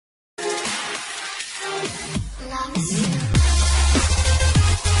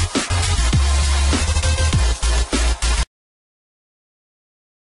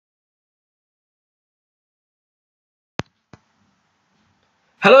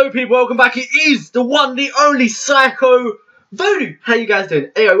Hello people, welcome back. It is the one, the only Psycho Voodoo. How you guys doing?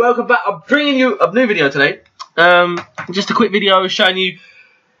 Anyway, welcome back. I'm bringing you a new video today. Just a quick video showing you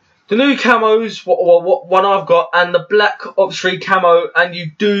the new camos, what one I've got, and the Black Ops 3 camo, and you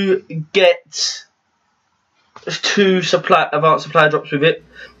do get 2 advanced supply drops with it.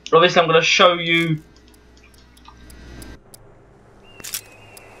 Obviously, I'm going to show you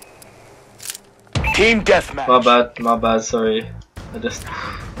Team Deathmatch. My bad, sorry. I just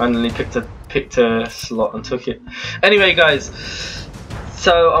randomly picked a slot and took it. Anyway, guys,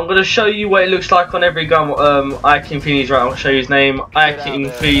 so I'm gonna show you what it looks like on every gun. King Feeney's right. I'll show you his name.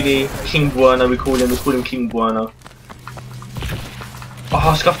 King Feeney, King Bueno. We call him King Bueno.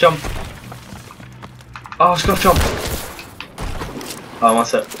 Oh, scuff jump. Oh, scuff jump. Oh, one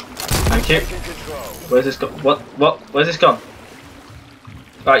sec. Thank you. Where's this gun? What? Where's this gun?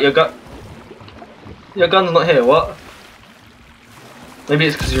 Right, your gun's not here. What? Maybe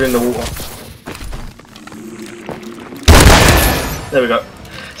it's because you're in the water. There we go.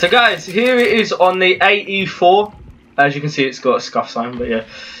 So guys, here it is on the AE4. As you can see, it's got a scuff sign, but yeah.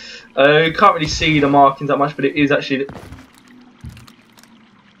 You can't really see the markings that much, but it is actually...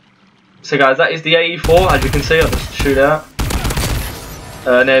 So guys, that is the AE4, as you can see. I'll just shoot it out.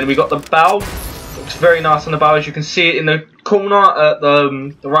 And then we got the bow. Looks very nice on the bow, as you can see it in the corner at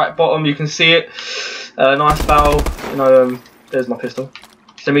the right bottom. You can see it. Nice bow, you know. There's my pistol.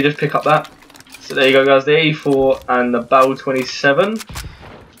 So let me just pick up that. So there you go, guys. The E4 and the BO3.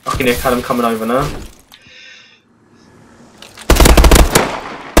 I can hear Callum coming over now.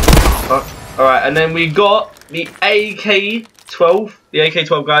 Alright, and then we got the AK-12. The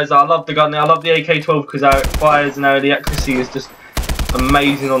AK-12, guys. I love the gun. I love the AK-12 because how it fires and how the accuracy is just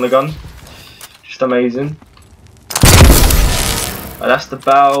amazing on the gun. Just amazing. That's the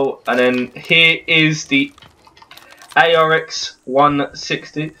bow. And then here is the ARX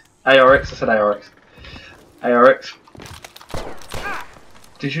 160. ARX, I said ARX. ARX.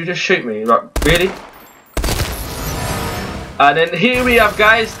 Did you just shoot me? Right, really? And then here we have,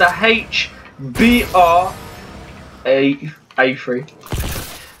 guys, the HBR-A3.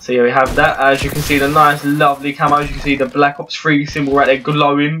 So yeah, we have that. As you can see, the nice, lovely camo. As you can see, the Black Ops 3 symbol right there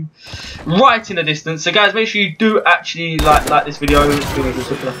glowing right in the distance. So guys, make sure you do actually like this video.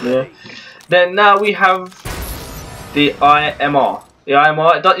 Then now we have the IMR. The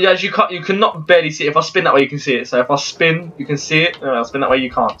IMR, as you cannot barely see it. If I spin that way, you can see it. So if I spin, you can see it. No, I'll spin that way,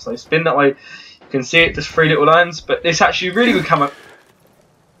 you can't. So spin that way, you can see it. Just 3 little lines. But it's actually really good camo.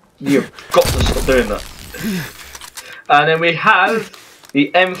 You've got to stop doing that. And then we have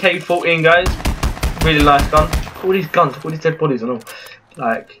the MK14, guys. Really nice gun. All these guns, all these dead bodies and all.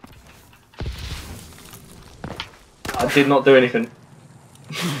 Like, I did not do anything.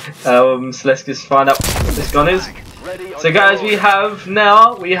 So let's just find out what this gun is. So guys, we have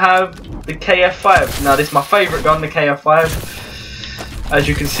the KF5. Now this is my favourite gun, the KF5. As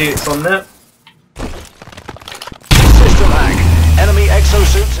you can see, it's on there. System hack. Enemy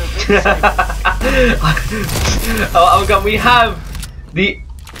exosuits have Oh god, we have the...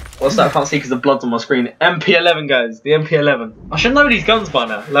 What's that? I can't see because the blood's on my screen. MP11, guys. The MP11. I should know these guns by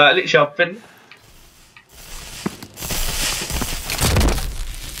now. Like, literally, I've been...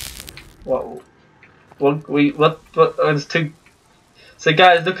 What? There's 2. So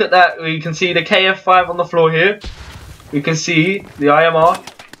guys, look at that. We can see the KF5 on the floor here. We can see the IMR.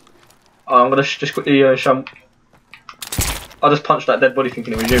 Oh, I'm gonna just quickly show. I just punched that dead body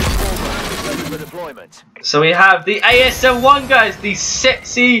thinking it was you. So we have the ASM1, guys. The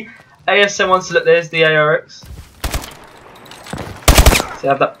sexy ASM1. So look, there's the ARX. So you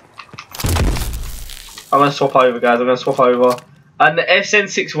have that. I'm gonna swap over, guys. I'm gonna swap over. And the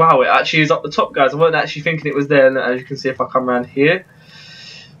SN6, wow, it actually is up the top, guys. I wasn't actually thinking it was there. And as you can see, if I come around here,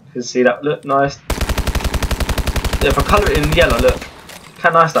 you can see that look nice. If I colour it in yellow, look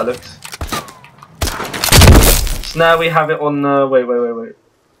how nice that looks. So now we have it on the wait.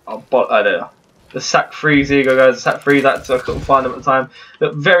 Oh, there. The SAC 3s. Here you go, guys. The SAC 3s. That's I couldn't find them at the time.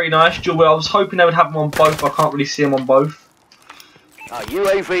 Look very nice. Dual. I was hoping they would have them on both. I can't really see them on both. Our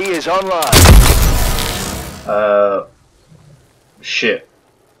UAV is online. Shit.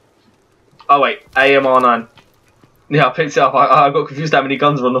 Oh wait, AMR9. Yeah, I picked it up. I got confused how many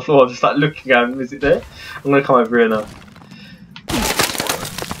guns were on the floor. I was just like looking at them. Is it there? I'm gonna come over here now.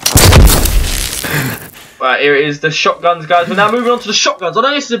 Right, here it is, the shotguns, guys. We're now moving on to the shotguns. I know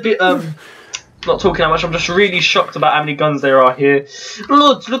this is a bit not talking that much. I'm just really shocked about how many guns there are here.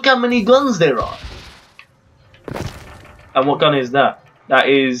 Lord, look how many guns there are. And what gun is that? That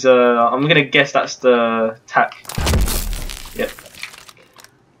is, I'm gonna guess that's the TAC. Yep.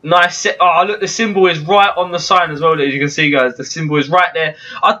 Nice. Oh, look, the symbol is right on the sign as well, as you can see, guys. The symbol is right there.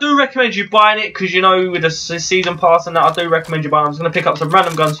 I do recommend you buying it, because, you know, with the season pass and that, I do recommend you buying it. I'm just going to pick up some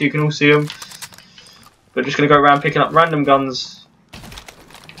random guns so you can all see them. We're just going to go around picking up random guns.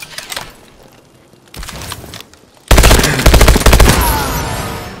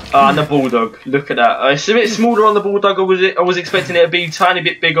 And the Bulldog. Look at that. It's a bit smaller on the Bulldog. I was expecting it to be a tiny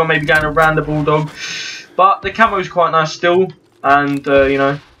bit bigger, maybe going around the Bulldog. But the camo is quite nice still. And, you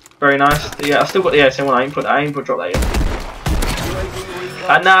know, very nice. Yeah, I still got the ASM one. I ain't put drop that in.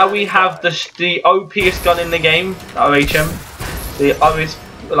 And now we have the OPest gun in the game, the OHM. The OPest,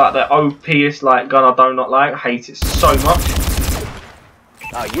 like the OPest like gun I do not like. I hate it so much.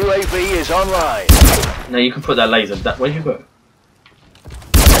 Our UAV is online. Now you can put that laser. Where'd you go?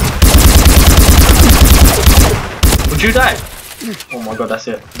 Would you die? Oh my god, that's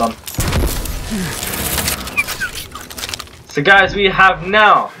it. Done. So guys, we have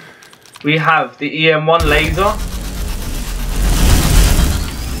the EM1 laser.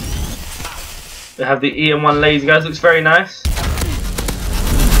 We have the EM1 laser, guys. Looks very nice.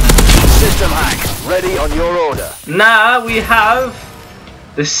 System hack ready on your order. Now we have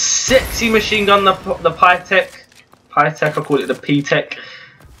the sexy machine gun, the Pytech. I call it the P-Tech.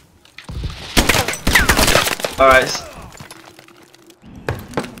 All right.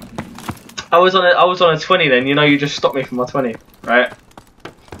 I was on a 20 then, you know, you just stopped me from my 20, right?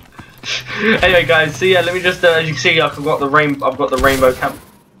 Anyway guys, so yeah, let me just as you can see, I've got the rainbow cam.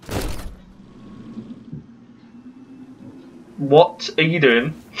 What are you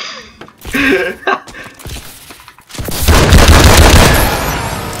doing?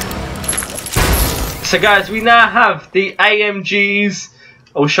 So guys, we now have the AMGs.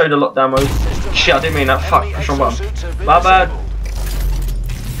 I'll show the lockdown mode. Shit, I didn't mean that. Fuck, push on button. My bad.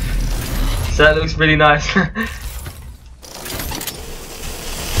 So that looks really nice.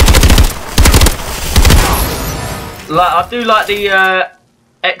 Like, I do like the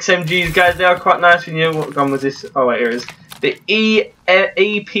XMGs, guys. They are quite nice. When you, what gun was this? Oh wait, here it is. The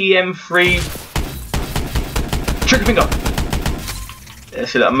EPM3 trigger finger. Yeah,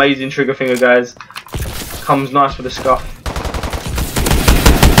 see that amazing trigger finger, guys. Comes nice with the scuff.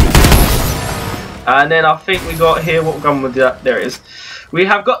 And then I think we got here, what gun was that? There it is. We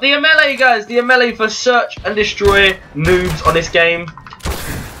have got the MLA, guys. The MLA for search and destroy noobs on this game.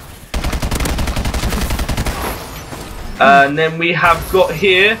 And then we have got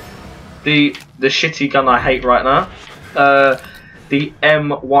here the shitty gun I hate right now. The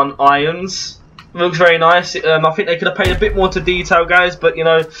M1 irons. Looks very nice. I think they could have paid a bit more to detail, guys. But you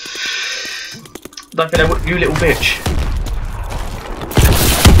know, don't think you little bitch.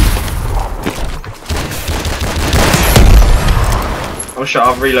 I'm sure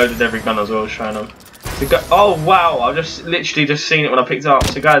I've reloaded every gun as well, showing them. So oh wow! I've literally just seen it when I picked it up.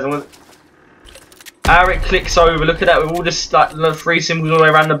 So guys, how it clicks over. Look at that with all this like the 3 symbols all the way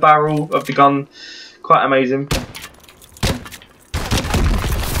around the barrel of the gun. Quite amazing.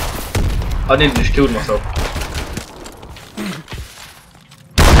 I nearly just killed myself.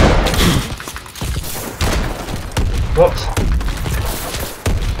 What?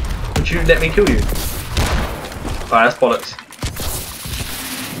 Would you let me kill you? Alright, that's bollocks.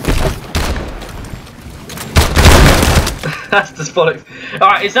 That's the bollocks.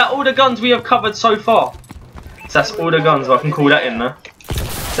 Alright, is that all the guns we have covered so far? So that's all the guns, I can call that in there.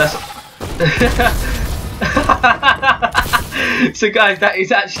 That's so guys, that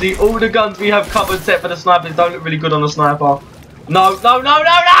is actually all the guns we have covered except for the snipers. Don't look really good on the sniper. No, no, no, no,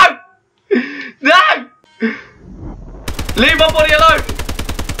 no! No! Leave my body alone!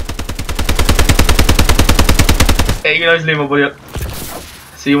 Hey, you know, leave my body alone.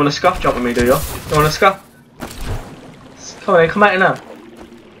 So you want to scuff jump with me, do you? You want to scuff? Come on, come out here now.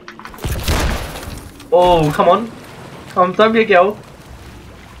 Oh, come on. Come on, don't be a girl.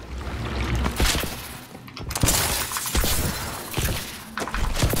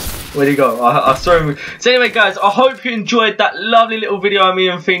 Where'd he go? I saw him. So anyway, guys, I hope you enjoyed that lovely little video of me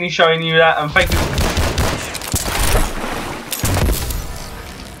and Feeny showing you that, and thank you.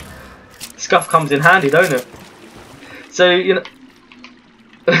 Scuff comes in handy, don't it? So, you know,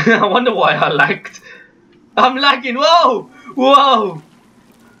 I wonder why I lagged. I'm lagging. Whoa, whoa.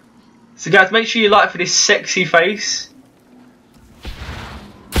 So guys, make sure you like for this sexy face.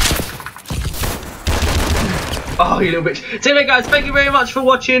 Oh, you little bitch. So anyway, guys, thank you very much for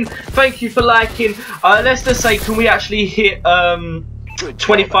watching. Thank you for liking. Let's just say, can we actually hit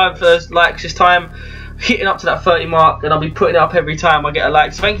 25 likes this time? Hitting up to that 30 mark, and I'll be putting it up every time I get a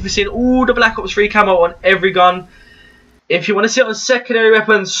like. So thank you for seeing all the Black Ops 3 camo on every gun. If you want to see it on secondary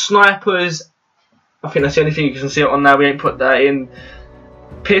weapons, snipers, I think that's the only thing you can see it on now. We ain't put that in.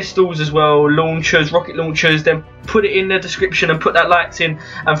 Pistols as well, launchers, rocket launchers, then put it in the description and put that likes in.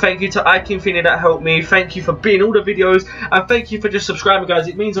 And thank you to Ikinfini that helped me. Thank you for being all the videos, and thank you for just subscribing, guys.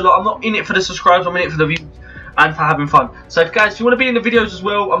 It means a lot. I'm not in it for the subscribes, I'm in it for the views and for having fun. So guys, if you want to be in the videos as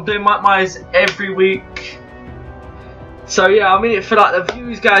well, I'm doing Mike Myers every week. So yeah, I'm in it for like the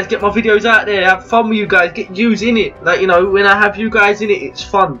views, guys. Get my videos out there, have fun with you guys, get views in it. Like, you know, when I have you guys in it, it's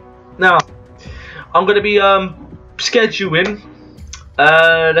fun. Now, I'm going to be scheduling.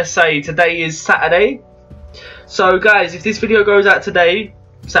 Let's say today is Saturday. So guys, if this video goes out today,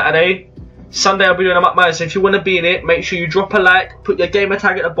 Saturday, Sunday I'll be doing a Mike Myers. So if you want to be in it, make sure you drop a like, put your gamer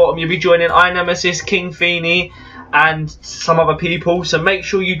tag at the bottom. You'll be joining iNemesis, King Feeney, and some other people. So make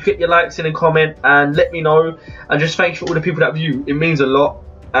sure you get your likes in and comment and let me know. And just thank you for all the people that view. It means a lot.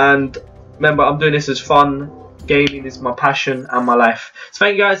 And remember, I'm doing this as fun. Gaming is my passion and my life. So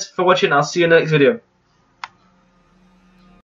thank you guys for watching. I'll see you in the next video.